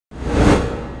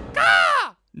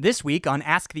This week on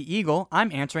Ask the Eagle,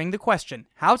 I'm answering the question,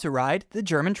 how to ride the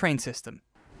German train system.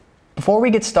 Before we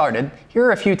get started, here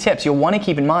are a few tips you'll want to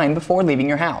keep in mind before leaving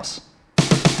your house.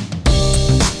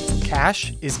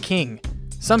 Cash is king.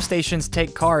 Some stations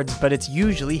take cards, but it's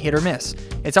usually hit or miss.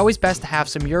 It's always best to have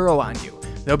some euro on you,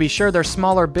 though be sure they're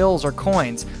smaller bills or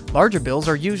coins. Larger bills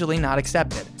are usually not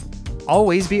accepted.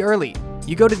 Always be early.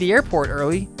 You go to the airport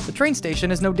early, the train station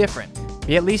is no different.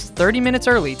 Be at least 30 minutes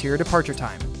early to your departure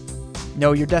time.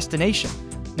 Know your destination.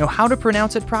 Know how to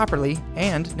pronounce it properly,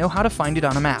 and know how to find it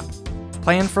on a map.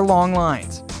 Plan for long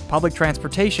lines. Public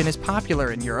transportation is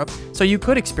popular in Europe, so you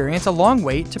could experience a long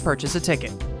wait to purchase a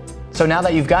ticket. So now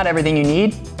that you've got everything you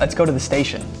need, let's go to the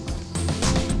station.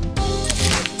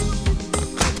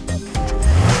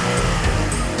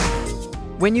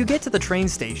 When you get to the train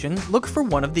station, look for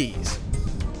one of these.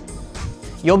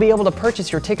 You'll be able to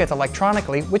purchase your tickets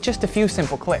electronically with just a few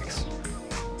simple clicks.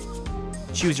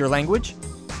 Choose your language,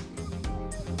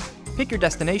 pick your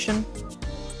destination,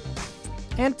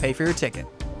 and pay for your ticket.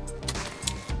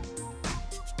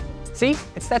 See,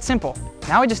 it's that simple.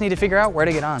 Now we just need to figure out where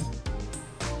to get on.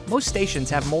 Most stations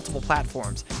have multiple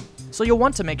platforms, so you'll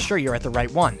want to make sure you're at the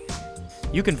right one.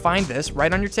 You can find this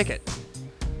right on your ticket.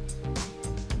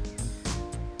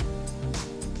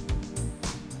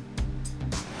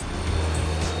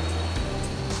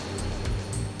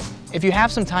 If you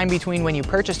have some time between when you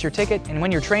purchased your ticket and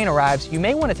when your train arrives, you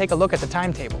may want to take a look at the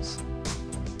timetables.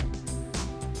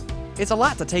 It's a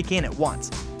lot to take in at once,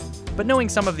 but knowing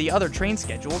some of the other train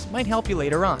schedules might help you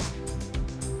later on,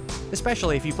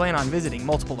 especially if you plan on visiting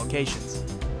multiple locations.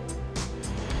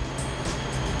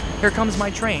 Here comes my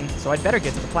train, so I'd better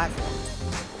get to the platform.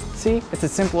 See, it's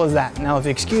as simple as that. Now if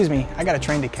you excuse me, I got a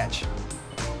train to catch.